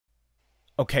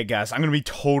Okay, guys, I'm gonna be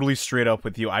totally straight up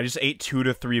with you. I just ate 2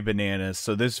 to 3 bananas,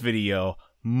 so this video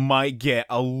might get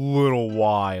a little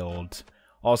wild.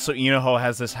 Also, Inoho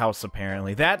has this house,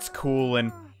 apparently. That's cool,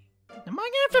 and... Am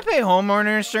I gonna have to pay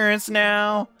homeowner insurance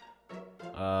now?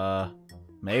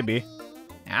 Maybe.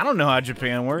 I don't know how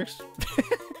Japan works.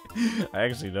 I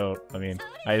actually don't. I mean,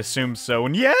 I assume so.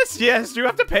 And yes, you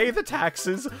have to pay the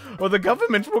taxes, or the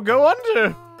government will go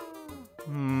under.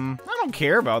 I don't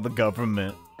care about the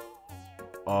government.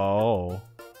 Oh.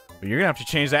 But you're gonna have to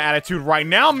change that attitude right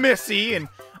now, Missy! And,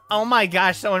 oh my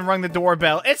gosh, someone rung the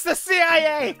doorbell. It's the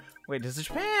CIA! Wait, does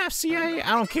Japan have CIA? I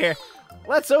don't care.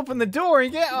 Let's open the door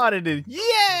and get audited.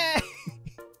 Yeah!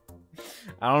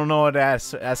 I don't know what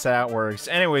that's how that works.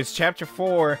 Anyways, chapter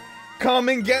 4. Come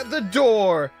and get the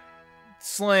door!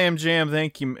 Slam jam,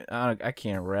 thank you. I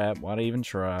can't rap. Why'd I even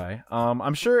try?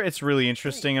 I'm sure it's really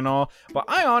interesting and all, but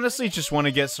I honestly just want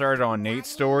to get started on Nate's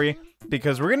story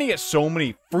because we're gonna get so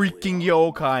many freaking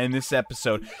yokai in this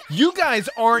episode. You guys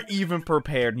aren't even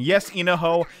prepared. Yes,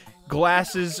 Inoho,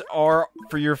 glasses are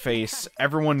for your face.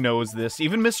 Everyone knows this.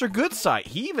 Even Mr. Goodsight,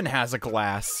 he even has a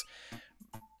glass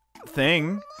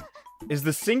thing. Is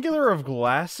the singular of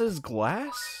glasses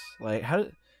glass? Like, how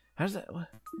does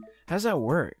that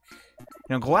work?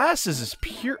 You know, glasses is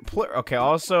pure. Okay,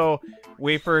 also,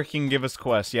 Wafer can give us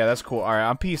quests. Yeah, that's cool. Alright,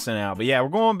 I'm peacing out. But yeah, we're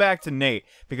going back to Nate.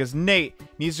 Because Nate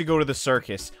needs to go to the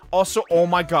circus. Also, oh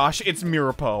my gosh, it's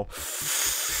Mirapo.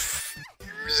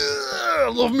 I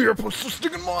love Mirapos so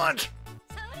stinking much.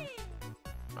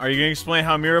 Are you gonna explain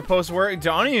how Mirapos work?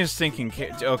 Donnie is thinking,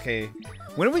 okay,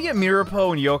 when did we get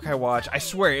Mirapo and Yokai Watch? I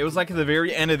swear, it was like at the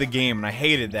very end of the game, and I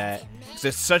hated that. Because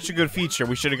it's such a good feature.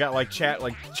 We should have got like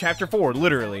chapter 4,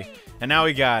 literally. And now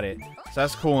we got it. So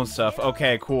that's cool and stuff.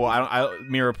 Okay, cool.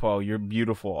 Mirapo, you're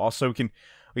beautiful. Also, we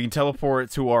can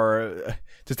teleport to our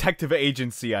detective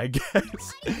agency, I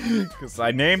guess. Because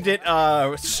I named it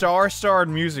Star-Starred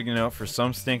Music Note for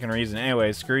some stinking reason.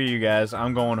 Anyway, screw you guys.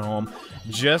 I'm going home.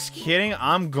 Just kidding.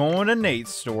 I'm going to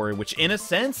Nate's story, which in a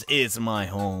sense is my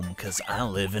home. Because I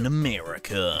live in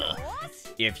America.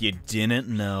 If you didn't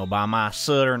know by my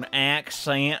southern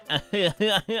accent.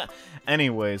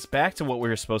 Anyways, back to what we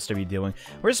were supposed to be doing.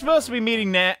 We're supposed to be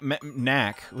meeting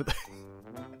Knack.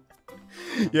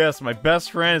 Yes, my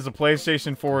best friend is a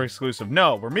PlayStation 4 exclusive.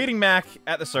 No, we're meeting Mac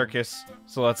at the circus,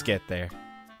 so let's get there.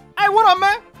 Hey, what up,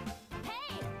 man?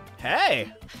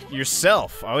 Hey,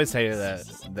 yourself. I always hated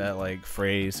that like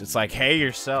phrase. It's like, hey,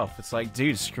 yourself. It's like,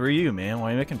 dude, screw you, man. Why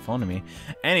are you making fun of me?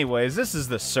 Anyways, this is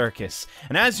the circus.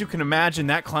 And as you can imagine,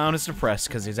 that clown is depressed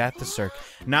because he's at the circus.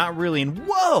 Not really, and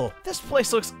whoa, this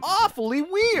place looks awfully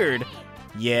weird.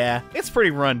 Yeah, it's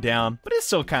pretty run down, but it's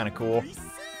still kind of cool.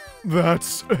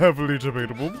 That's heavily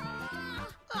debatable.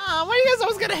 Why are you guys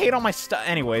always gonna hate on my stuff?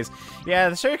 Anyways, yeah,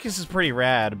 the circus is pretty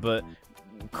rad, but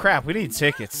crap, we need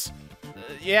tickets.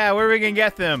 Yeah, where are we gonna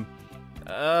get them?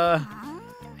 I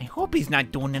hope he's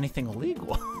not doing anything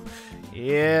illegal.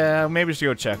 Yeah, maybe we should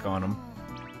go check on him.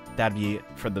 That'd be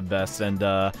for the best, and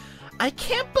I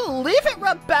can't believe it,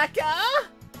 Rebecca!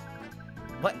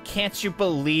 What can't you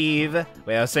believe? Wait,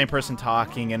 that was the same person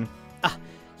talking, and...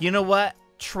 you know what,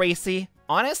 Tracy?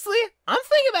 Honestly, I'm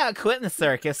thinking about quitting the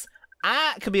circus.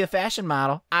 I could be a fashion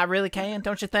model. I really can,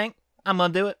 don't you think? I'm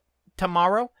gonna do it.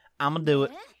 Tomorrow, I'm gonna do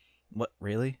it. What,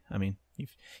 really? I mean,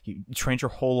 you trained your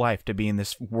whole life to be in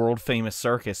this world-famous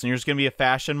circus, and you're just gonna be a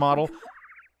fashion model?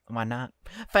 Why not?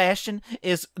 Fashion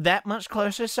is that much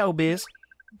closer to showbiz.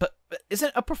 But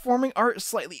isn't a performing art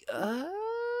slightly,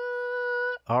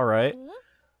 Alright.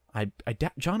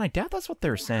 John, I doubt that's what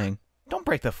they're saying. Don't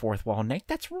break the fourth wall, Nate.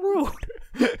 That's rude.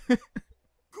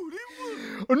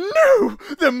 No!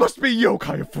 There must be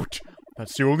yokai afoot!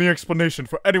 That's the only explanation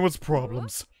for anyone's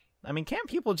problems. I mean, can't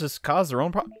people just cause their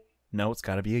own problems? No, it's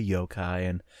gotta be a yokai,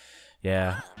 and...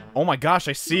 yeah. Oh my gosh,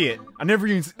 I see it! I never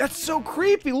even... That's so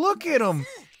creepy! Look at him!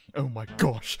 Oh my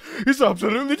gosh, he's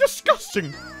absolutely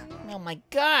disgusting! Oh my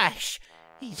gosh!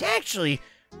 He's actually...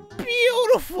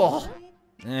 beautiful!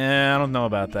 I don't know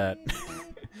about that.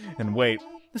 And wait,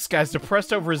 this guy's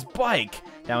depressed over his bike!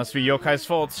 That must be Yokai's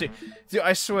fault. Dude,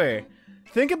 I swear.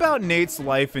 Think about Nate's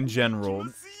life in general.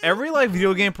 Every, like,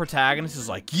 video game protagonist is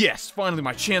like, yes, finally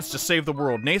my chance to save the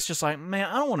world. Nate's just like, man,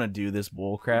 I don't want to do this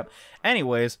bullcrap.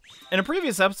 Anyways, in a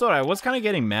previous episode, I was kind of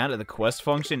getting mad at the quest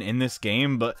function in this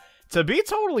game, but to be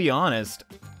totally honest,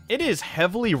 it is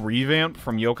heavily revamped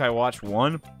from Yokai Watch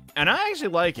 1, and I actually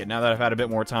like it now that I've had a bit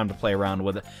more time to play around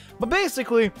with it. But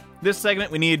basically, this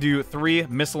segment, we need to do 3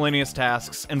 miscellaneous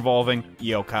tasks involving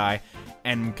yokai.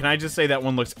 And can I just say that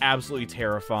one looks absolutely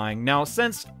terrifying. Now,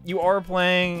 since you are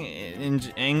playing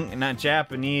in not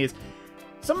Japanese,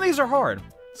 some of these are hard.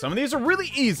 Some of these are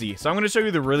really easy, so I'm going to show you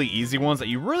the really easy ones that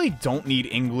you really don't need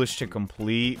English to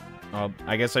complete.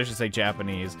 I guess I should say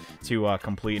Japanese to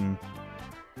complete. And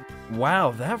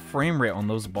wow, that frame rate on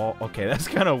those balls. Okay, that's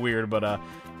kind of weird, but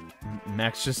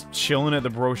Max just chilling at the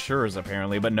brochures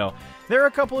apparently. But no, there are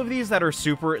a couple of these that are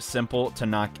super simple to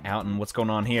knock out. And what's going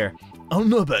on here? I don't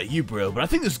know about you, bro, but I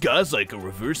think this guy's like a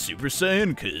reverse Super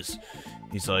Saiyan because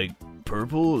he's like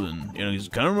purple and, you know, he's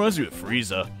kind of reminds me of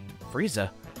Frieza.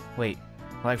 Frieza? Wait.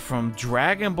 Like from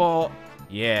Dragon Ball,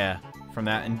 yeah, from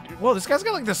that. And whoa, this guy's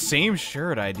got like the same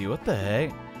shirt I do. What the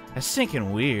heck? That's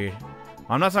stinking weird.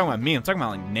 I'm not talking about me. I'm talking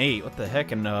about like Nate. What the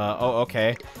heck? And oh,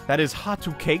 okay. That is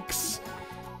Hatu Cakes.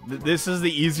 This is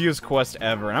the easiest quest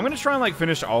ever, and I'm gonna try and like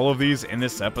finish all of these in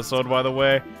this episode, by the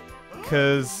way,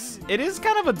 because it is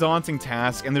kind of a daunting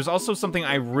task. And there's also something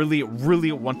I really,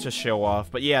 really want to show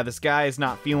off. But yeah, this guy is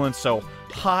not feeling so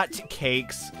hot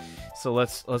cakes. So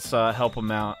let's help them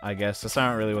out, I guess. That's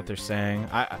not really what they're saying.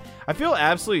 I feel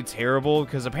absolutely terrible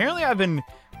because apparently I've been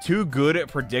too good at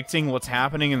predicting what's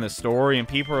happening in the story, and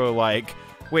people are like,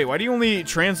 wait, why do you only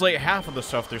translate half of the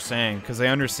stuff they're saying? Because they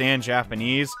understand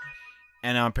Japanese,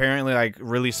 and I'm apparently like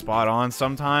really spot on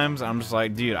sometimes. I'm just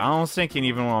like, dude, I don't think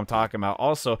even what I'm talking about.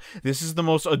 Also, this is the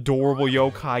most adorable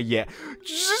yokai yet.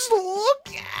 Just look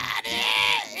at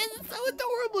it! It's so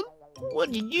adorable.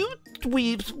 What do you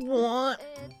dweebs want?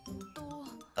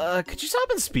 Could you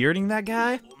stop inspiriting that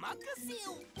guy?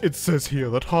 It says here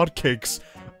that hotcakes,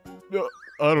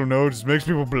 I don't know, just makes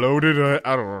people bloated.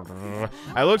 I don't know.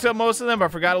 I looked up most of them, but I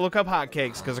forgot to look up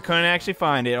hotcakes because I couldn't actually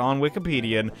find it on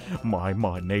Wikipedia. And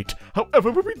my, Nate.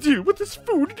 However would we deal with this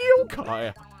food yokai?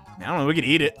 I don't know, we could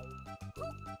eat it.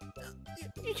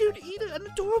 You'd eat an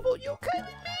adorable yokai?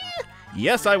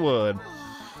 Yes, I would.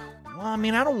 Well, I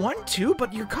mean, I don't want to,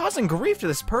 but you're causing grief to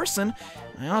this person.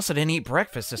 I also didn't eat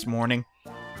breakfast this morning.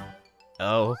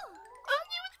 Oh. You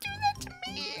would do that to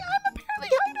me. I'm apparently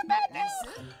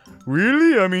hyper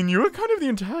Really? I mean, you're kind of the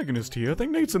antagonist here. I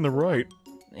think Nate's in the right.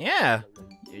 Yeah.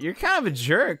 You're kind of a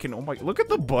jerk. And oh my, look at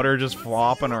the butter just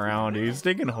flopping around. He's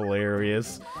thinking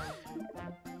hilarious.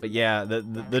 But yeah,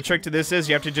 the trick to this is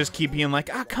you have to just keep being like,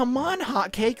 ah, come on,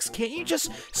 hotcakes. Can't you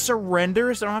just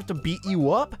surrender so I don't have to beat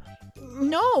you up?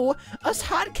 No, us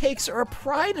hotcakes are a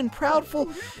pride and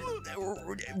proudful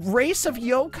race of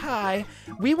yokai.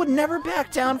 We would never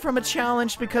back down from a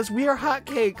challenge because we are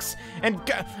hotcakes. And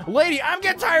lady, I'm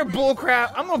getting tired of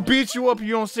bullcrap. I'm gonna beat you up if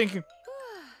you don't think.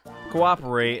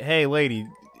 Cooperate. Hey, lady.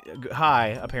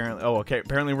 Hi. Apparently. Oh, okay.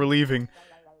 Apparently we're leaving.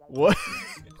 What?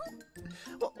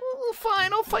 Well,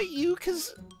 fine. I'll fight you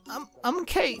because I'm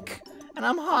cake and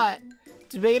I'm hot.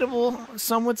 Debatable,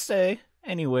 some would say.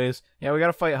 Anyways, yeah, we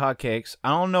gotta fight hotcakes. I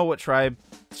don't know what tribe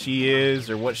she is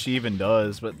or what she even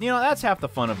does, but, you know, that's half the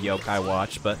fun of Yokai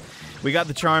Watch. But we got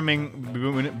the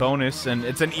charming bonus, and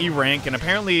it's an E rank, and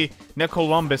apparently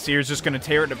Necolumbus here is just gonna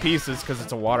tear it to pieces because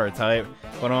it's a water type.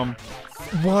 But,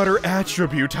 water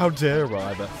attribute, how dare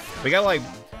I? But we got, like,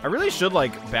 I really should,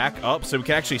 like, back up so we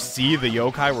can actually see the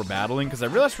yokai we're battling, because I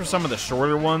realized for some of the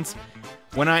shorter ones,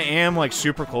 when I am, like,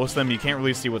 super close to them, you can't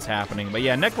really see what's happening. But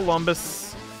yeah, Necolumbus...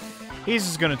 he's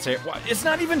just gonna tear. It's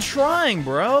not even trying,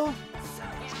 bro.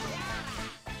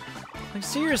 Like,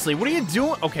 seriously, what are you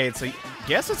doing? Okay, it's a.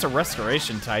 Guess it's a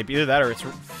restoration type. Either that or it's.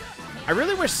 I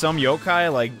really wish some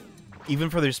yokai, like,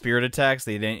 even for their spirit attacks,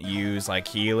 they didn't use, like,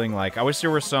 healing. Like, I wish there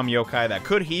were some yokai that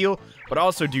could heal, but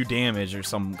also do damage or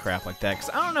some crap like that. Because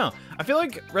I don't know. I feel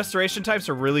like restoration types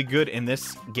are really good in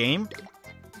this game.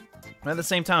 But at the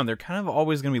same time, they're kind of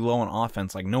always gonna be low on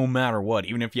offense, like, no matter what.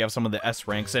 Even if you have some of the S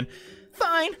ranks. And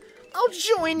fine. I'll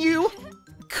join you.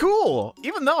 Cool.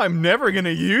 Even though I'm never gonna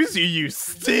use you, you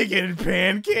stinking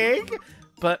pancake.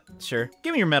 But sure,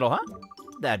 give me your medal, huh?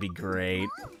 That'd be great.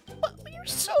 But you're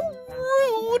so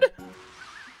rude.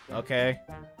 Okay.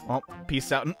 Well,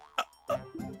 peace out.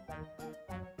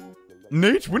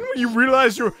 Nate, when will you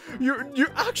realize your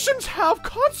actions have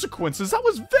consequences? That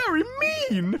was very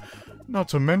mean. Not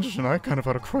to mention, I kind of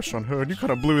had a crush on her, and you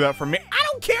kind of blew that from me. I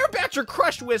don't care about your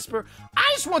crush, Whisper. I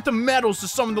just want the medals to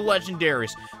some of the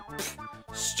legendaries. Pfft,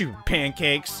 stupid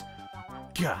pancakes.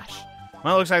 Gosh.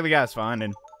 Well, it looks like the guy's fine,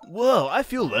 and... whoa, I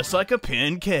feel less like a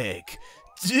pancake.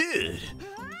 Dude.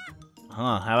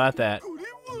 Huh, how about that?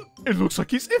 It looks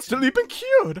like he's instantly been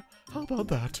cured. How about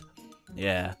that?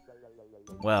 Yeah.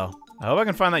 Well, I hope I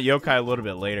can find that yokai a little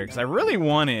bit later, because I really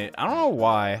want it. I don't know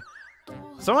why.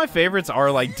 Some of my favorites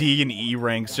are like D and E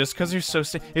ranks just because they're so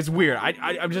it's weird.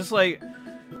 I'm just like,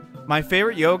 my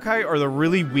favorite yokai are the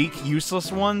really weak,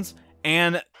 useless ones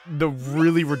and the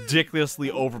really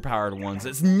ridiculously overpowered ones.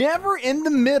 It's never in the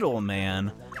middle,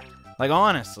 man. Like,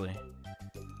 honestly.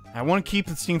 I want to keep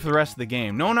this team for the rest of the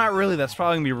game. No, not really. That's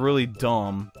probably going to be really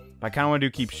dumb. But I kind of want to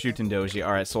do keep shooting Doji.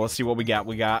 Alright, so let's see what we got.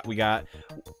 We got...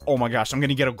 Oh my gosh, I'm going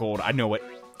to get a gold. I know it.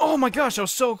 Oh my gosh, I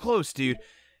was so close, dude.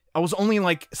 I was only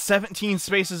like 17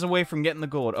 spaces away from getting the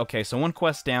gold. Okay, so 1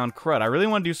 quest down. Crud, I really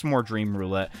want to do some more Dream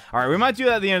Roulette. Alright, we might do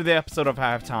that at the end of the episode if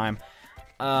I have time.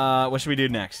 What should we do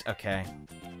next? Okay.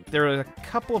 There are a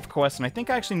couple of quests, and I think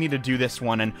I actually need to do this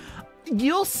one, and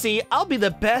you'll see, I'll be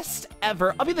the best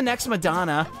ever. I'll be the next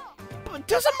Madonna. But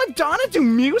doesn't Madonna do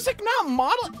music, not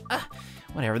model?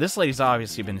 Whatever, this lady's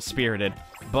obviously been spirited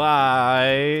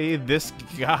by this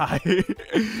guy.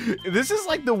 This is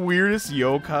like the weirdest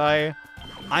yokai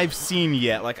I've seen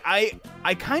yet. Like, I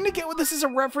kind of get what this is a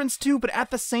reference to, but at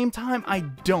the same time, I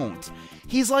don't.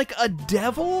 He's like a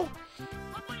devil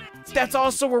that's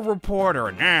also a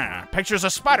reporter. Nah, pictures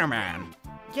of Spider-Man.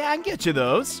 Yeah, I can get you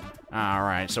those.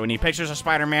 Alright, so we need pictures of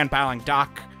Spider-Man battling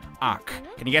Doc Ock.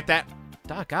 Can you get that?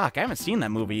 Doc Ock? I haven't seen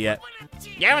that movie yet.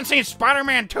 You haven't seen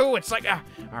Spider-Man 2? It's like,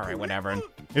 alright, whatever.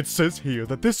 It says here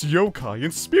that this yokai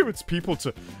inspires people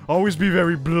to always be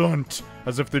very blunt,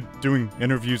 as if they're doing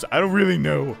interviews. I don't really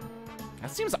know.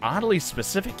 That seems oddly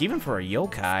specific, even for a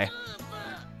yokai.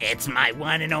 It's my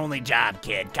one and only job,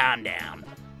 kid. Calm down.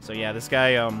 So yeah, this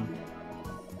guy,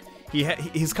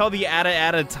 he's called the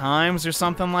Ada Times or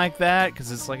something like that,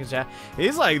 because it's like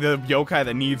he's like the yokai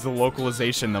that needs the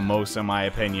localization the most, in my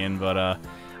opinion. But I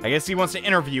guess he wants to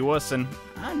interview us, and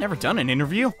I've never done an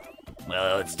interview.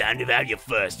 Well, it's time to value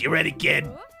first. You ready, kid?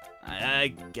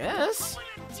 I guess.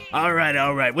 All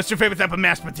right. What's your favorite type of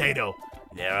mashed potato?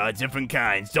 There are different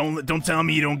kinds. Don't tell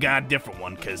me you don't got a different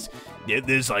one, because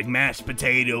there's like mashed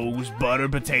potatoes, butter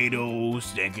potatoes,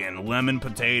 thinking lemon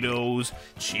potatoes,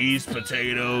 cheese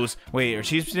potatoes. Wait, are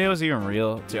cheese potatoes even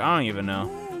real? Dude, I don't even know.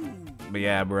 But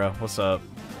yeah, bro, what's up?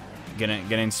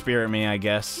 Gonna spirit me, I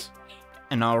guess.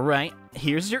 And all right,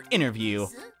 here's your interview.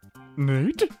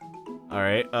 Nate? All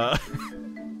right,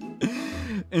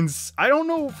 and I don't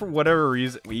know, for whatever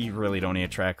reason, we really don't need to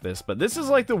track this, but this is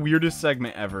like the weirdest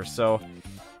segment ever. So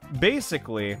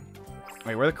basically,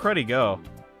 wait, where'd the cruddy go?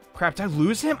 Crap, did I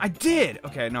lose him? I did!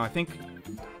 Okay, no, I think...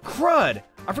 Crud!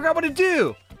 I forgot what to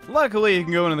do! Luckily, you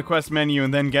can go into the quest menu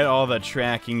and then get all the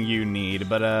tracking you need.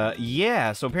 But,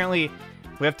 yeah, so apparently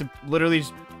we have to literally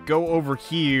just go over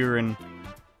here and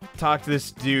talk to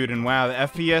this dude. And wow, the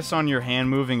FPS on your hand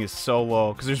moving is so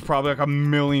low, because there's probably like a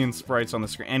million sprites on the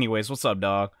screen. Anyways, what's up,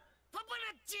 dog?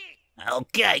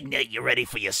 Okay, Nate, you ready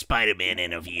for your Spider-Man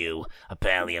interview?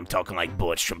 Apparently I'm talking like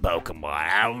Butch from Pokemon.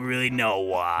 I don't really know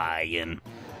why, and...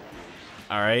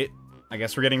 Alright, I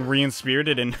guess we're getting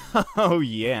re-inspirited, and oh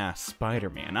yeah,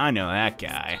 Spider-Man, I know that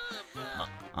guy.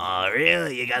 Oh,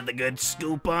 really? You got the good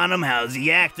scoop on him? How's he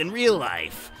act in real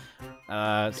life?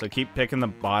 So keep picking the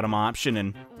bottom option,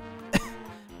 and...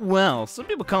 Well, some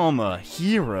people call him a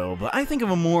hero, but I think of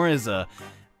him more as a...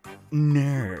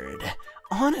 nerd.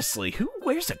 Honestly, who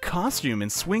wears a costume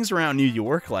and swings around New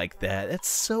York like that? That's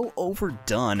so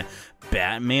overdone.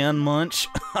 Batman Munch?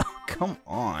 Come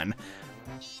on.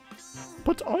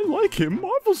 But I like him.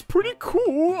 Marvel's pretty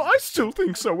cool. I still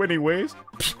think so anyways.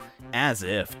 As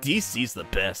if. DC's the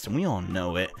best, and we all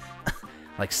know it.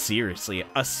 Like, seriously,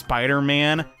 a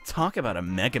Spider-Man? Talk about a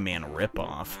Mega Man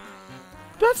ripoff.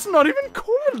 That's not even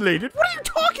correlated. What are you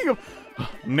talking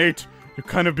about? Nate, you're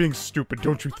kind of being stupid,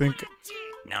 don't you think?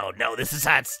 No, this is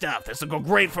hot stuff. This will go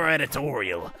great for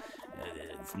editorial.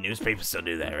 Newspapers still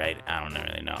do that, right? I don't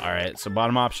really know. Alright, so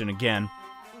bottom option again.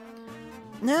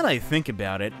 Now that I think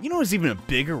about it, you know who's even a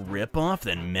bigger ripoff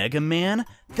than Mega Man?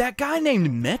 That guy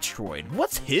named Metroid.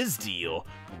 What's his deal?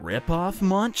 Ripoff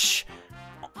Munch?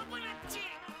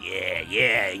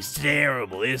 Yeah, he's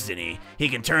terrible, isn't he? He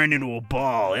can turn into a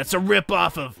ball. That's a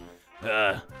ripoff of,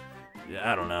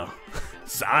 I don't know,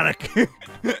 Sonic?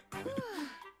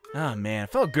 Oh man, it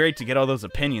felt great to get all those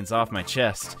opinions off my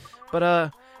chest.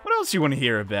 But, what else you want to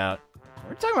hear about? We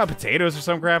were talking about potatoes or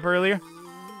some crap earlier?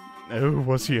 Oh,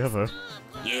 was he ever?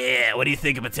 Yeah, what do you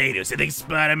think of potatoes? You think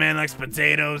Spider-Man likes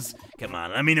potatoes? Come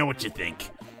on, let me know what you think.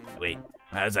 Wait,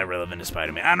 how's that relevant to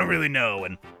Spider-Man? I don't really know,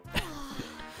 and...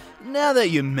 Now that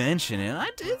you mention it,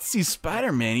 I did see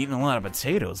Spider-Man eating a lot of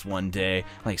potatoes one day.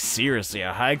 Like, seriously,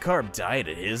 a high-carb diet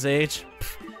at his age?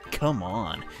 Pfft, come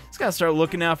on. He's gotta start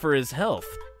looking out for his health.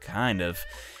 Kind of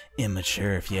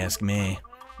immature, if you ask me.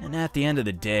 And at the end of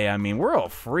the day, I mean, we're all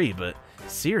free, but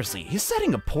seriously, he's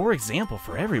setting a poor example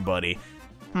for everybody.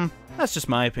 That's just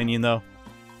my opinion, though.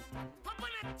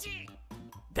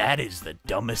 That is the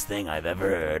dumbest thing I've ever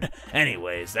heard.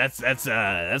 Anyways, that's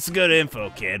good info,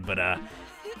 kid, but,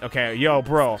 okay, yo,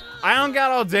 bro, I don't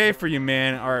got all day for you,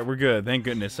 man. Alright, we're good, thank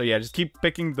goodness. So yeah, just keep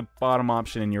picking the bottom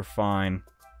option and you're fine.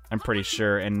 I'm pretty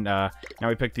sure. And now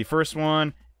we pick the first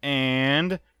one,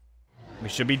 and we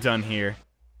should be done here.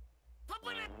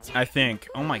 I think.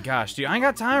 Oh my gosh, dude, I ain't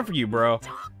got time for you, bro.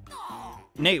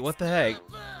 Nate, what the heck?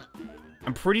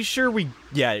 I'm pretty sure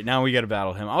yeah, now we gotta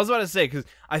battle him. I was about to say, because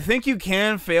I think you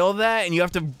can fail that, and you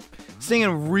have to sing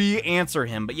and re-answer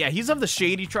him. But yeah, he's of the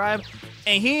Shady tribe,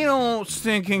 and he don't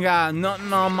stinking got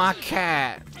nothing on my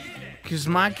cat. Because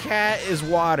my cat is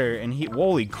water, and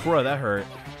holy crow, that hurt.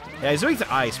 Yeah, he's weak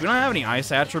to ice. We don't have any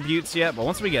ice attributes yet, but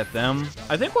once we get them,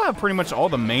 I think we'll have pretty much all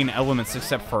the main elements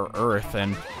except for earth.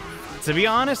 And to be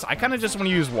honest, I kind of just want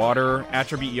to use water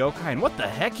attribute yokai. And what the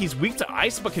heck? He's weak to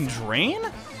ice but can drain?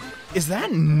 Is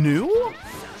that new?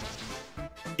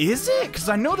 Is it? Because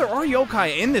I know there are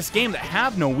yokai in this game that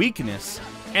have no weakness,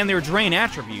 and they're drain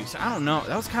attributes. I don't know.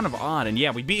 That was kind of odd. And yeah,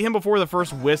 we beat him before the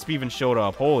first wisp even showed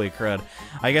up. Holy crud.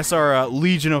 I guess our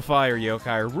Legion of Fire yokai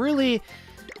are really...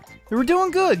 We're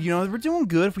doing good, you know, we're doing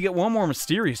good. If we get one more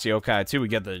mysterious yokai, too, we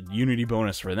get the unity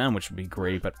bonus for them, which would be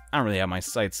great, but I don't really have my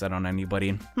sights set on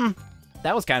anybody.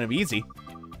 That was kind of easy.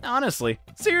 Honestly,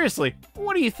 seriously,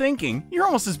 what are you thinking? You're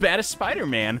almost as bad as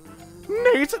Spider-Man.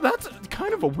 Nate, that's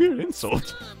kind of a weird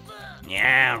insult.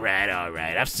 Yeah, all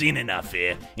right. I've seen enough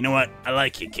here. You know what? I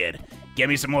like you, kid. Get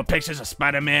me some more pictures of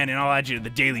Spider-Man and I'll add you to the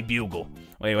Daily Bugle.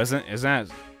 Wait, isn't that...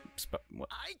 What?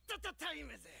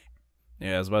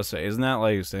 Yeah, I was about to say, isn't that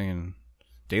like saying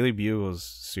Daily Bugle's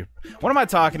super... What am I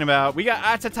talking about? We got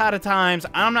Atatata Times.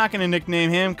 I'm not going to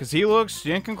nickname him because he looks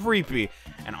stinking creepy.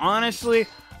 And honestly,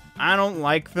 I don't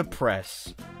like the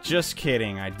press. Just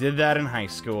kidding. I did that in high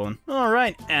school. And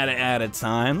alright, Ata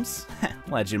Times.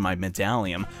 Legend my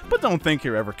medallion. But don't think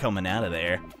you're ever coming out of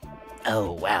there.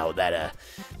 Oh, wow, that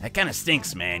kind of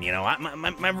stinks, man. You know,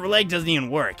 my leg doesn't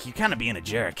even work. You're kind of being a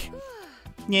jerk.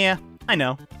 Yeah, I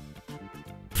know.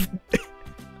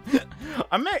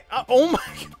 Oh my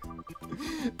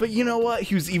god. But you know what?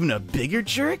 He was even a bigger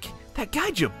jerk? That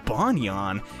guy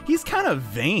Jabonyon. He's kind of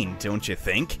vain, don't you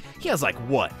think? He has like,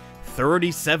 what,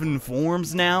 37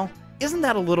 forms now? Isn't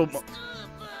that a little...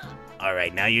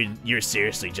 Alright, now you're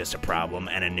seriously just a problem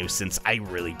and a nuisance. I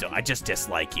really don't. I just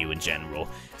dislike you in general.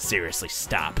 Seriously,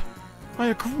 stop. I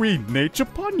agree, Nate.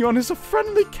 Jabonyon is a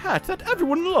friendly cat that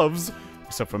everyone loves.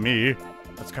 Except for me.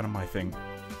 That's kind of my thing.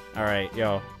 Alright,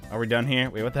 yo. Are we done here?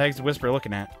 Wait, what the heck's the Whisper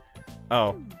looking at?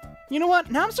 Oh. You know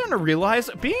what? Now I'm starting to realize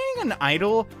being an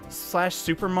idol slash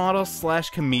supermodel slash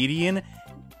comedian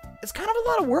is kind of a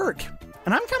lot of work.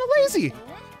 And I'm kind of lazy.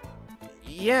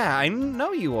 Yeah, I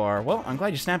know you are. Well, I'm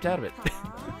glad you snapped out of it.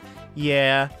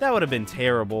 Yeah, that would have been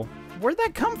terrible. Where'd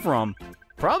that come from?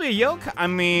 Probably a yokai. I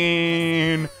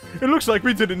mean, it looks like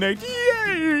we did it, Nate.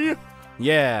 Yay!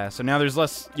 Yeah, so now there's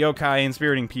less yokai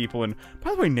inspiriting people. And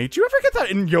by the way, Nate, you ever get that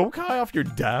in yokai off your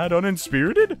dad on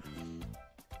Inspirited?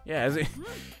 Yeah,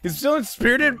 he's still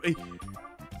inspirited.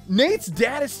 Nate's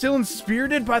dad is still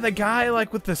inspirited by the guy,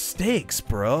 like, with the stakes,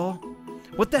 bro.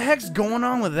 What the heck's going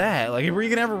on with that? Like, are we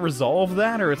gonna ever resolve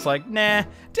that? Or it's like, nah,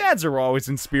 dads are always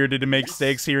inspirited to make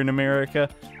stakes here in America.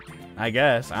 I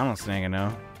guess. I don't think I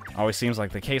know. Always seems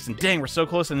like the case. And dang, we're so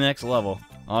close to the next level.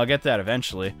 I'll get that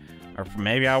eventually. Or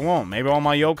maybe I won't. Maybe all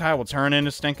my yokai will turn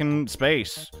into stinking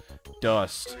space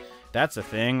dust. That's a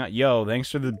thing. Yo,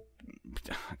 thanks for the...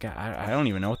 God, I don't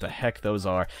even know what the heck those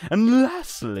are. And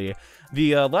lastly,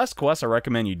 the last quest I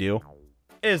recommend you do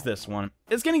is this one.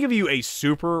 It's going to give you a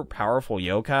super powerful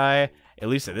yokai, at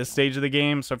least at this stage of the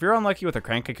game. So if you're unlucky with a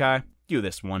Crank-a-kai, do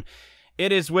this one.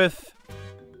 It is with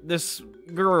this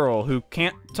girl who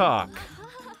can't talk.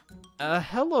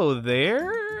 Hello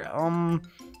there.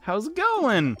 How's it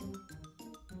going?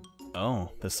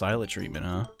 Oh, the silent treatment,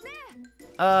 huh?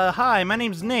 Hi, my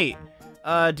name's Nate.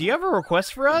 Do you have a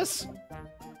request for us?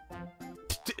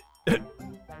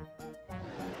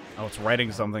 Oh, it's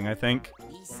writing something, I think.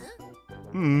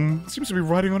 Seems to be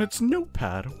writing on its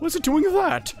notepad. What's it doing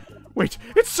that? Wait,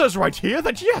 it says right here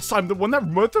that yes, I'm the one that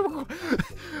wrote the...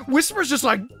 Whisper's just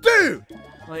like, dude!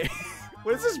 Like,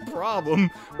 what is this problem?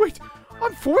 Wait,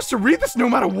 I'm forced to read this no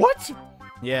matter what?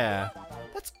 Yeah.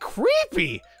 That's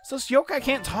creepy! So this yokai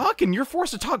can't talk and you're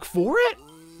forced to talk for it?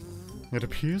 It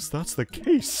appears that's the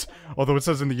case. Although it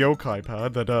says in the yokai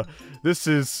pad that, this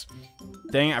is...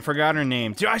 Dang, I forgot her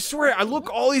name. Dude, I swear, I look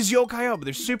all these yokai up, but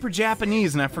they're super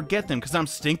Japanese and I forget them because I'm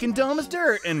stinking dumb as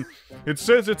dirt and... It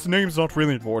says its name's not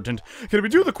really important. Can we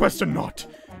do the quest or not?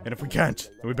 And if we can't,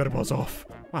 then we better buzz off.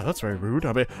 Wow, that's very rude.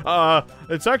 I mean,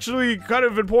 it's actually kind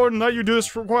of important that you do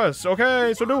this request,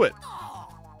 okay? So do it.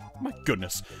 My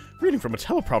goodness. Reading from a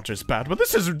teleprompter is bad, but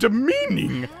this is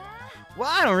demeaning. Well,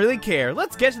 I don't really care.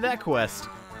 Let's get to that quest.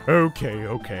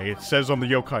 Okay. It says on the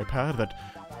yokai pad that...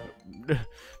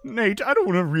 Nate, I don't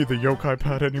want to read the yokai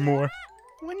pad anymore.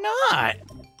 Why not?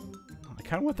 I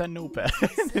kind of want that notepad.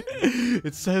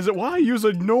 It says, why use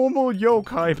a normal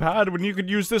yokai pad when you could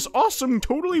use this awesome,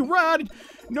 totally rad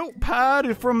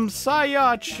notepad from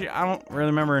Sayach? I don't really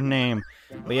remember her name.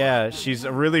 But yeah, she's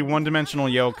a really one-dimensional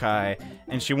yokai.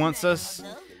 And she wants us,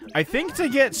 I think, to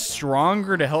get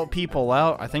stronger to help people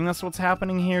out. I think that's what's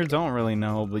happening here. Don't really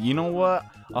know. But you know what?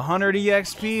 100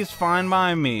 EXP is fine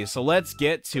by me. So let's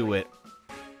get to it.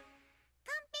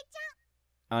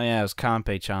 Oh yeah, it's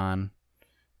Kanpei-chan.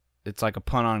 It's like a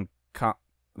pun on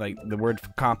like the word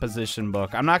for composition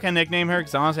book. I'm not gonna nickname her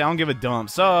because honestly I don't give a dump.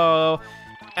 So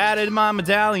added my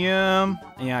medallion.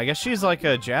 Yeah, I guess she's like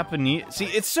a Japanese. See,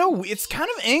 it's kind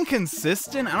of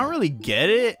inconsistent. I don't really get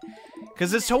it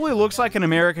because this totally looks like an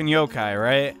American yokai,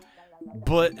 right?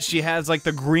 But she has like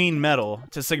the green metal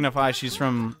to signify she's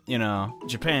from, you know,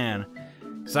 Japan.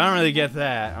 So I don't really get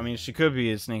that. I mean, she could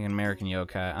be a sneaking American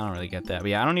yokai. I don't really get that.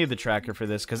 But yeah, I don't need the tracker for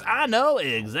this because I know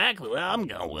exactly where I'm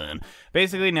going.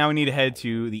 Basically, now we need to head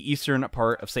to the eastern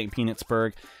part of St.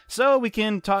 Peanutsburg so we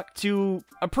can talk to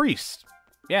a priest.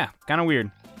 Yeah, kind of weird.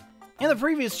 In the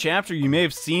previous chapter, you may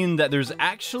have seen that there's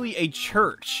actually a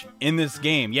church in this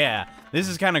game. Yeah, this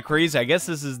is kind of crazy. I guess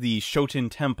this is the Shoten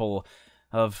Temple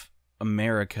of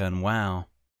America, and wow.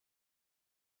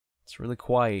 It's really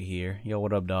quiet here. Yo,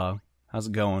 what up, dog? How's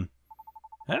it going?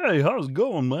 Hey, how's it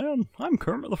going, man? I'm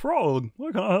Kermit the Frog.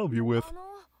 What can I help you with?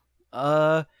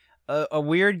 A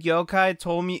weird yokai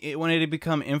told me it wanted to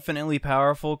become infinitely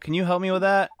powerful. Can you help me with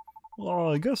that?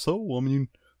 Well, I guess so. I mean,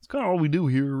 it's kind of all we do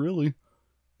here, really.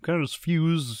 Kind of just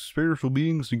fuse spiritual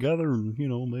beings together and, you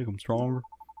know, make them stronger.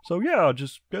 So yeah,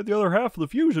 just get the other half of the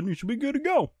fusion, you should be good to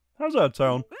go. How's that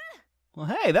sound? Well,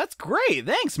 hey, that's great.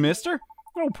 Thanks, mister.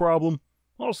 No problem.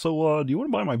 Also, do you want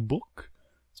to buy my book?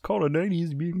 It's called It Ain't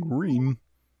Easy Being Green.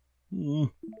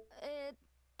 No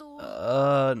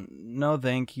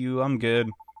thank you. I'm good.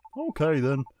 Okay,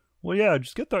 then. Well, yeah,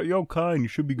 just get that yokai and you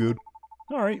should be good.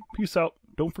 Alright, peace out.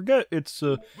 Don't forget, it's,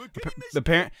 the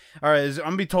parent... Alright, I'm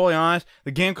gonna be totally honest.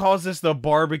 The game calls this the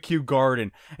barbecue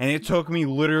garden. And it took me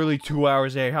literally 2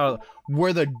 hours to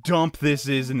where the dump this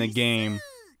is in the game.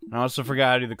 And I also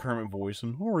forgot to do the Kermit voice.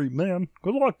 And alright, man.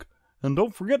 Good luck. And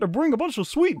don't forget to bring a bunch of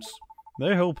sweets.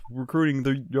 They help recruiting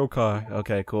the yokai.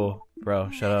 Okay, cool.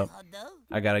 Bro, shut up.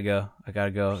 I gotta go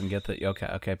and get the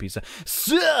yokai. Okay, peace out.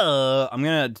 So, I'm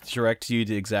gonna direct you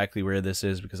to exactly where this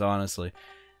is because honestly,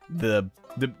 it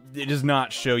does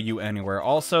not show you anywhere.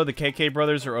 Also, the KK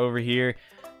brothers are over here.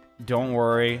 Don't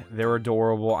worry, they're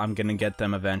adorable. I'm gonna get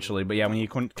them eventually. But yeah, when you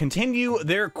continue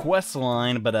their quest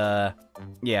line, but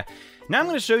yeah. Now I'm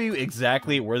gonna show you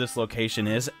exactly where this location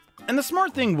is. And the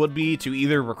smart thing would be to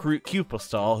either recruit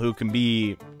Cupistol, who can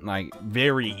be, like,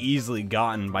 very easily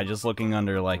gotten by just looking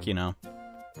under, like, you know...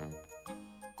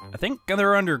 I think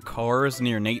they're under cars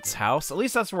near Nate's house. At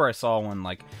least that's where I saw one,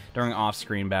 like, during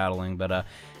off-screen battling. But,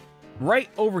 right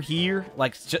over here,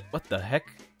 like, what the heck?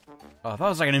 Oh, I thought it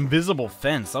was like an invisible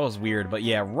fence. That was weird. But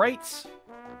yeah, right...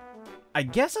 I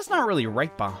guess it's not really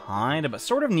right behind, but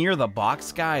sort of near the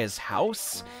box guy's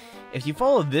house. If you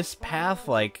follow this path,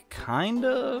 like, kind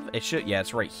of, it should, yeah,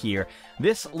 it's right here.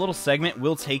 This little segment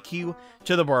will take you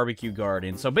to the barbecue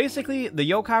garden. So basically, the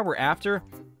yokai we're after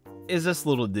is this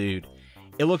little dude.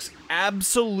 It looks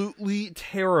absolutely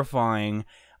terrifying,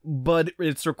 but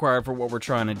it's required for what we're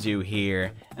trying to do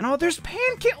here. And oh, there's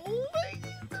pancake.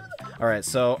 Alright,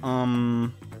 so,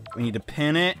 we need to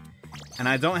pin it. And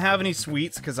I don't have any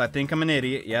sweets because I think I'm an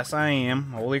idiot. Yes, I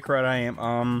am. Holy crud, I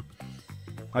am.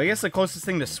 I guess the closest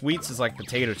thing to sweets is like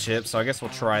potato chips, so I guess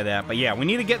we'll try that. But yeah, we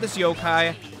need to get this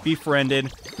yokai befriended.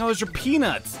 No, those are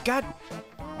peanuts. God.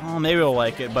 Oh, maybe we'll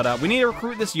like it. But we need to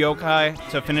recruit this yokai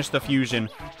to finish the fusion.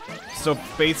 So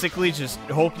basically, just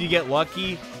hope you get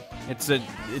lucky. It's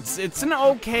an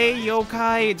okay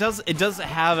yokai. It does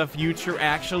have a future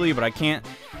actually, but I can't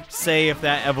say if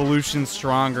that evolution's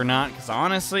strong or not, because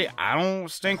honestly, I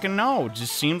don't stinking know. It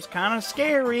just seems kind of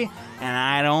scary, and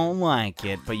I don't like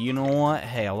it. But you know what?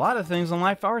 Hey, a lot of things in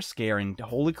life are scary, and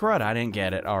holy crud, I didn't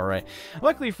get it. Alright.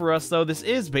 Luckily for us, though, this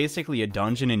is basically a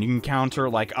dungeon, and you can encounter,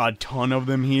 like, a ton of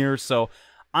them here, so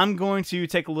I'm going to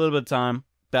take a little bit of time,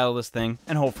 battle this thing,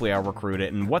 and hopefully I'll recruit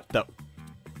it. And what the...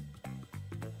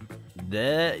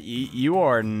 You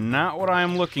are not what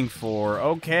I'm looking for.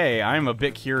 Okay, I'm a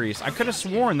bit curious. I could have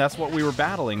sworn that's what we were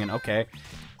battling, and okay.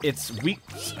 It's weak,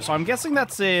 so I'm guessing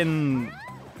that's in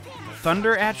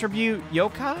Thunder attribute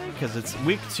yokai? Because it's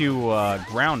weak to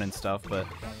ground and stuff, but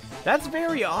that's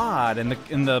very odd.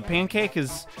 And the pancake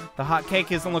is, the hot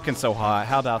cake isn't looking so hot.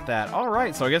 How about that?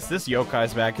 Alright, so I guess this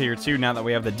yokai's back here too, now that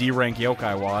we have the D-rank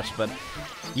yokai watch, but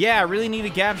yeah, I really need to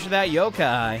capture that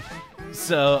yokai.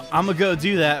 So, I'm gonna go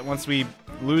do that once we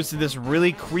lose to this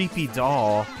really creepy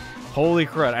doll. Holy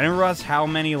crud. I didn't realize how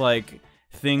many, like,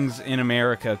 things in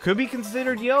America could be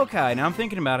considered yokai. Now I'm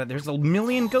thinking about it. There's a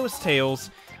million ghost tales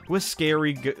with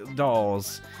scary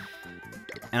dolls.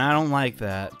 And I don't like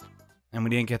that. And we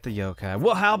didn't get the yokai.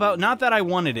 Well, how about, not that I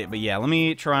wanted it, but yeah, let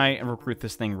me try and recruit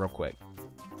this thing real quick.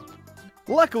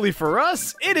 Luckily for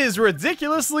us, it is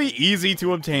ridiculously easy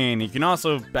to obtain. You can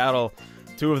also battle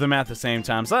 2 of them at the same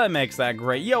time, so that makes that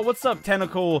great. Yo, what's up,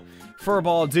 tentacle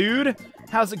furball dude?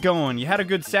 How's it going? You had a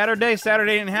good Saturday?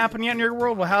 Saturday didn't happen yet in your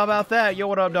world? Well, how about that? Yo,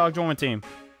 what up, dog? Join my team.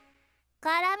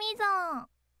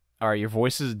 Alright, your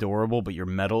voice is adorable, but your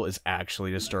metal is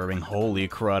actually disturbing. Holy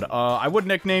crud. I would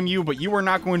nickname you, but you are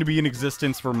not going to be in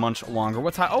existence for much longer.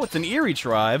 What's high? Oh, it's an Eerie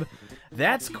tribe.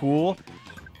 That's cool.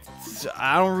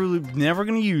 I don't really, never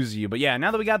gonna use you. But yeah,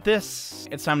 now that we got this,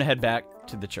 it's time to head back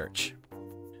to the church.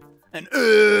 And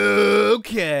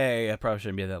okay, I probably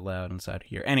shouldn't be that loud inside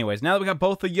here. Anyways, now that we got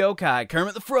both the yokai,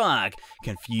 Kermit the Frog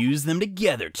can fuse them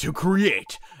together to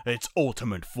create its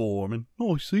ultimate form. And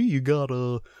oh, I see, you got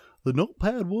the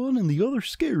notepad one and the other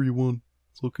scary one.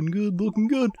 It's looking good, looking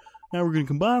good. Now we're gonna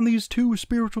combine these 2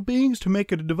 spiritual beings to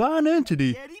make it a divine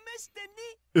entity.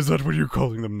 Is that what you're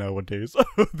calling them nowadays?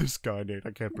 This guy, Nate,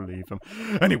 I can't believe him.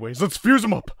 Anyways, let's fuse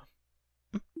them up.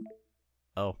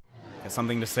 Oh. Got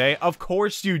something to say? Of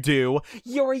course you do.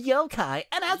 You're a yokai,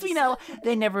 and as we know,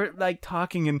 they never like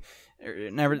talking and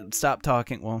never stop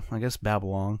talking. Well, I guess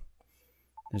Babylon.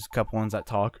 There's a couple ones that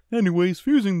talk. Anyways,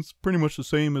 fusing's pretty much the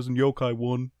same as in Yokai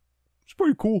 1. It's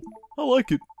pretty cool. I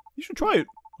like it. You should try it.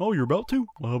 Oh, you're about to?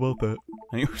 Well, how about that?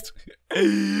 Anyways,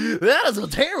 that is a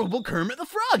terrible Kermit the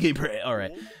Froggy prey. All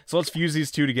right, so let's fuse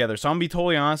these 2 together. So I'm gonna be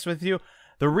totally honest with you.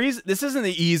 The reason this isn't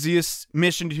the easiest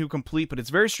mission to complete, but it's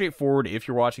very straightforward if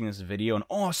you're watching this video. And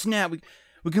oh snap,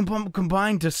 we can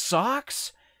combine to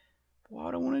socks. Why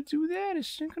do I want to do that? It's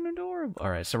stinking adorable. All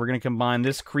right, so we're gonna combine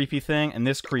this creepy thing and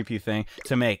this creepy thing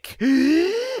to make.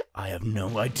 I have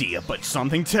no idea, but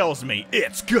something tells me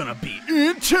it's gonna be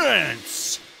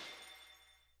intense.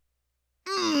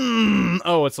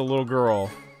 Oh, it's a little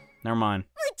girl. Never mind.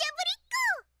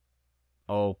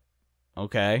 Oh,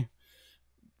 okay.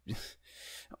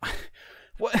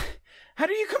 What? How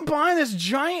do you combine this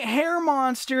giant hair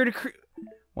monster to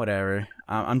whatever.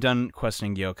 I'm done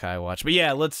questioning Yokai Watch. But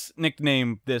yeah, let's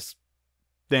nickname this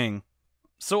thing.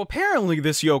 So apparently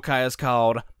this yokai is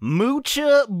called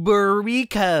Mucha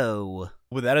Burrito.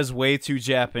 Well, that is way too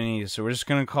Japanese, so we're just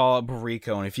gonna call it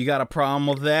Burrito. And if you got a problem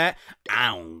with that,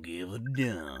 I don't give a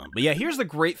damn. But yeah, here's the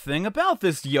great thing about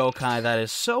this yokai that is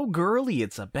so girly,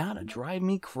 it's about to drive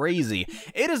me crazy.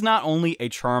 It is not only a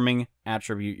charming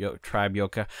attribute tribe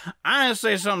yokai. I'm gonna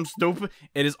say something stupid.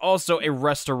 It is also a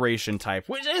restoration type,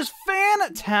 which is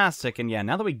fantastic. And yeah,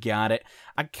 now that we got it,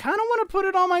 I kind of want to put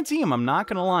it on my team. I'm not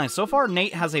gonna lie. So far,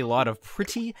 Nate has a lot of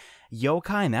pretty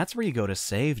yokai, and that's where you go to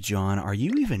save, John. Are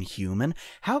you even human?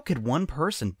 How could one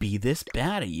person be this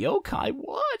bad at yokai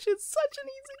watch? It's such an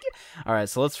easy game. Alright,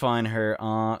 so let's find her.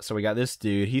 So we got this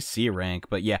dude. He's C rank,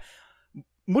 but yeah.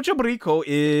 Mucha Burrito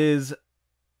is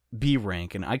B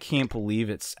rank, and I can't believe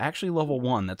it's actually level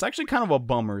 1. That's actually kind of a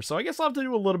bummer, so I guess I'll have to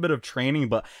do a little bit of training,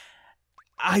 but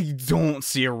I don't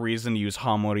see a reason to use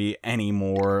Hamori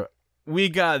anymore. We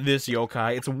got this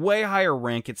yokai. It's way higher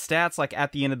rank. Its stats, like,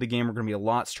 at the end of the game are going to be a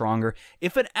lot stronger.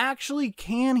 If it actually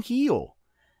can heal,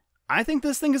 I think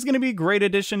this thing is going to be a great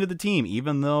addition to the team,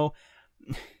 even though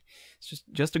it's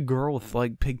just a girl with,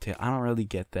 like, pigtail. I don't really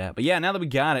get that. But yeah, now that we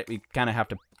got it, we kind of have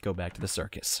to go back to the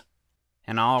circus.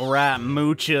 And alright,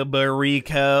 Mucha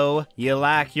Burrito, you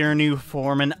like your new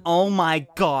form? And oh my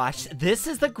gosh, this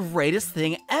is the greatest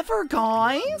thing ever,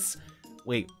 guys!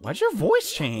 Wait, why'd your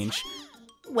voice change?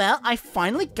 Well, I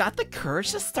finally got the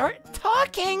courage to start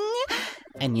talking!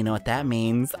 And you know what that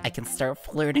means? I can start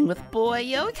flirting with boy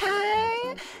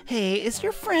yokai! Hey, is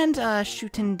your friend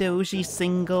Shutendoji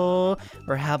single?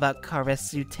 Or how about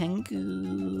Karasu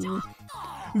Tengu?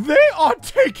 They are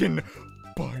taken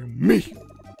by me!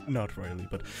 Not really,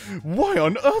 but why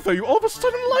on earth are you all of a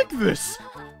sudden like this?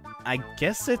 I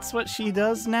guess it's what she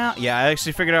does now? Yeah, I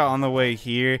actually figured out on the way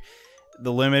here.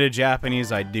 The limited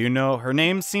Japanese I do know. Her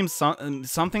name seems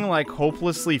something like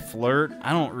Hopelessly Flirt.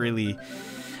 I don't really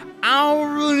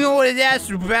know what that's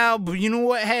about, but you know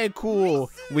what? Hey, cool.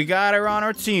 We got her on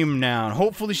our team now, and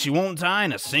hopefully she won't die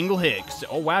in a single hit.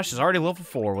 Oh, wow, she's already level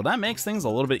 4. Well, that makes things a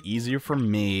little bit easier for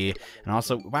me. And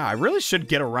also, wow, I really should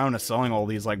get around to selling all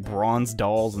these, like, bronze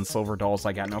dolls and silver dolls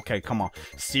I got. And okay, come on.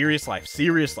 Serious life.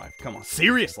 Serious life. Come on.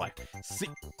 Serious life.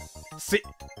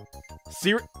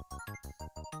 Serious.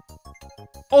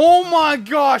 Oh my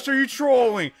gosh, are you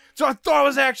trolling? So I thought I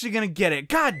was actually gonna get it.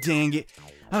 God dang it.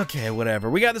 Okay, whatever.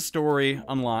 We got the story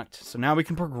unlocked, so now we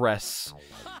can progress.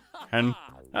 And,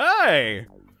 hey!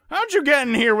 How'd you get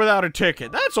in here without a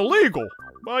ticket? That's illegal!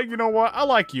 But you know what? I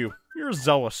like you. You're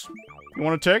zealous. You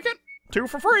want a ticket? 2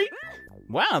 for free.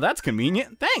 Wow, that's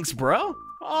convenient. Thanks, bro.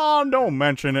 Oh, don't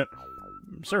mention it.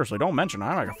 Seriously, don't mention it.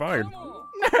 I might get fired.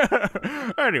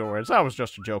 Anyways, that was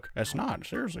just a joke. It's not.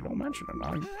 Seriously, don't mention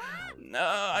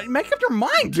it. Make up your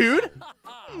mind, dude.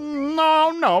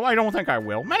 No, I don't think I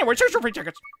will. Anyways, here's your free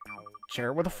tickets. Share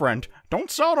it with a friend.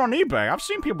 Don't sell it on eBay. I've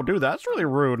seen people do that. It's really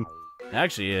rude. It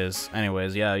actually is.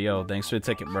 Anyways, yeah, yo, thanks for the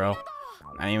ticket, bro.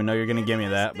 I didn't even know you were gonna give me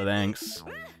that, but thanks.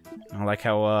 I like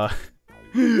how, our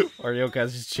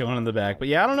yokai's just chilling in the back. But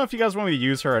yeah, I don't know if you guys want me to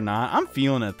use her or not. I'm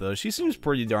feeling it, though. She seems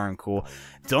pretty darn cool.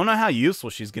 Don't know how useful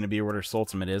she's going to be or what her soul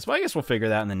ultimate is, but I guess we'll figure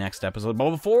that in the next episode.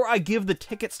 But before I give the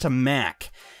tickets to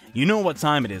Mac, you know what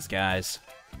time it is, guys.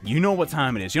 You know what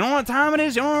time it is. You know what time it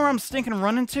is? You know where I'm stinking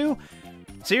running to?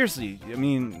 Seriously, I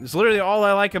mean, it's literally all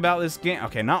I like about this game.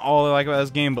 Okay, not all I like about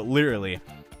this game, but literally.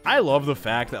 I love the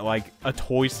fact that, like, a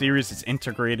toy series is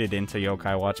integrated into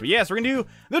Yokai Watch. But yes, we're gonna do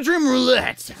the Dream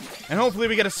Roulette! And hopefully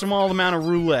we get a small amount of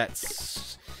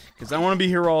roulettes. Because I want to be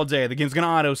here all day. The game's gonna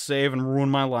auto-save and ruin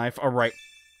my life. Alright.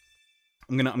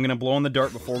 I'm gonna blow in the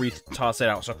dart before we toss it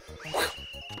out. So,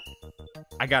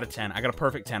 I got a 10. I got a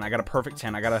perfect 10. I got a perfect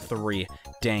 10. I got a 3.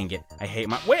 Dang it. I hate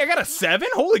my... Wait, I got a 7?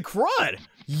 Holy crud!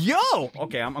 Yo!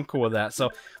 Okay, I'm cool with that. So,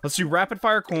 let's do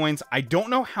rapid-fire coins. I don't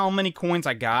know how many coins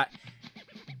I got.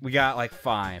 We got like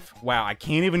 5. Wow, I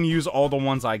can't even use all the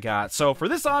ones I got. So for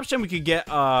this option, we could get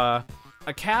a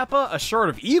Kappa, a Shard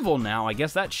of Evil now. I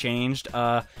guess that changed.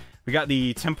 We got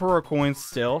the Tempura coins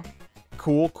still.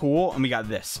 Cool. And we got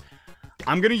this.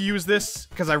 I'm going to use this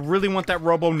because I really want that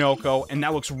Robo Noko, and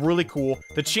that looks really cool.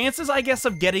 The chances, I guess,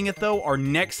 of getting it, though, are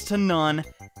next to none.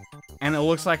 And it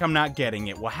looks like I'm not getting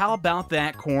it. Well, how about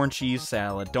that corn cheese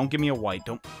salad? Don't give me a white.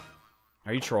 Don't...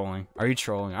 Are you trolling? Are you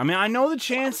trolling? I mean, I know the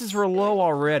chances were low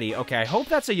already. Okay, I hope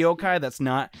that's a yokai that's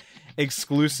not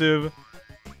exclusive.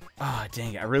 Ah, oh,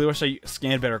 dang it. I really wish I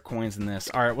scanned better coins than this.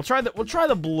 All right, we'll try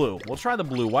the blue. We'll try the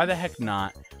blue. Why the heck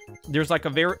not? There's like a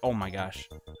very... Oh my gosh.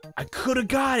 I could have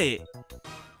got it.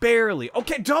 Barely.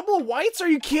 Okay, double whites? Are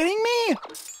you kidding me?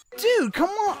 Dude,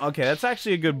 come on. Okay, that's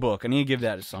actually a good book. I need to give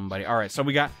that to somebody. All right, so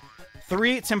we got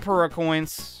 3 Tempura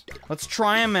coins. Let's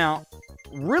try them out.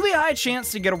 Really high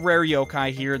chance to get a rare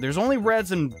yokai here. There's only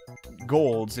reds and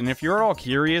golds, and if you're all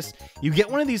curious, you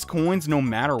get one of these coins no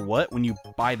matter what when you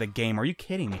buy the game. Are you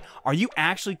kidding me? Are you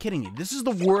actually kidding me? This is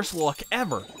the worst luck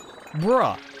ever.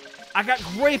 Bruh, I got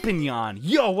grape Yan.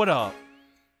 Yo, what up?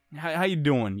 How you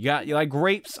doing? You like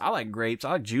grapes? I like grapes.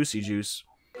 I like juicy juice.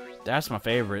 That's my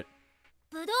favorite.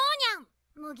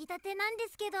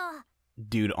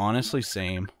 Dude, honestly,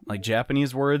 same. Like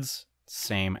Japanese words,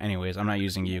 same. Anyways, I'm not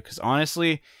using you because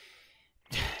honestly,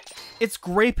 it's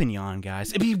grape Yan,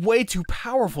 guys. It'd be way too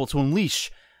powerful to unleash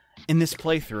in this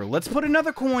playthrough. Let's put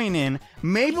another coin in.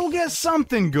 Maybe we'll get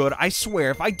something good. I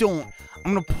swear, if I don't,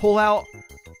 I'm gonna pull out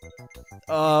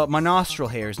my nostril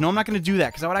hairs. No, I'm not gonna do that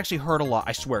because that would actually hurt a lot.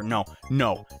 I swear. No.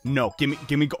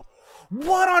 Give me go.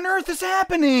 What on earth is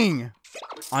happening?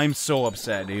 I'm so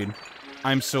upset, dude.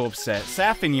 I'm so upset.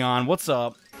 Safignon, what's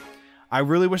up? I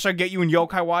really wish I'd get you in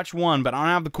Yokai Watch 1, but I don't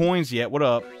have the coins yet. What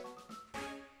up?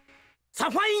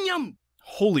 Safignon!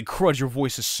 Holy crud, your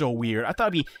voice is so weird. I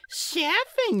thought it'd be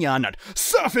Safignon, not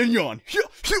Safignon!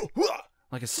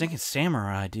 Like a stinking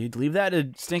samurai, dude. Leave that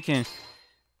to stinking...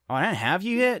 Oh, I didn't have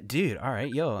you yet? Dude, alright,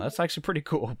 yo, that's actually pretty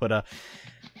cool. But,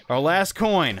 our last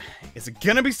coin. Is it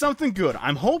gonna be something good?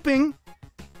 I'm hoping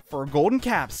for a golden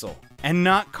capsule and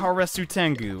not Karesu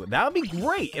Tengu. That would be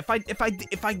great. If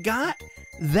I got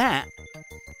that,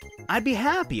 I'd be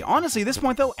happy. Honestly, at this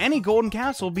point, though, any golden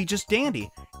capsule would be just dandy.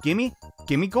 Gimme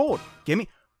gold. Gimme.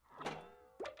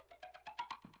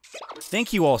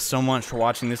 Thank you all so much for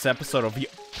watching this episode of...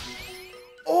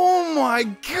 Oh my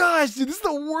gosh, dude, this is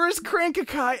the worst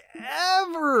Crankakai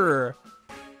ever.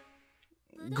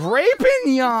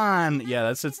 Grapignon. Yeah,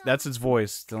 that's its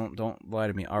voice. Don't lie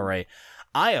to me. All right,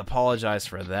 I apologize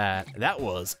for that. That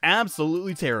was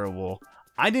absolutely terrible.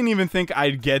 I didn't even think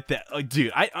I'd get that.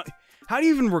 Dude, how do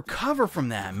you even recover from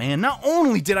that, man? Not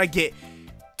only did I get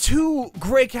 2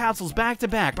 gray capsules back to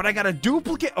back, but I got a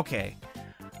duplicate. Okay.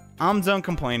 I'm done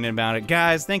complaining about it.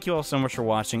 Guys, thank you all so much for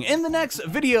watching. In the next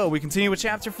video, we continue with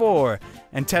Chapter 4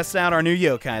 and test out our new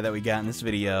yokai that we got in this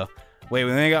video. Wait, we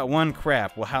only got 1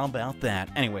 crap. Well, how about that?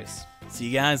 Anyways, see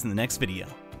you guys in the next video.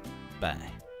 Bye.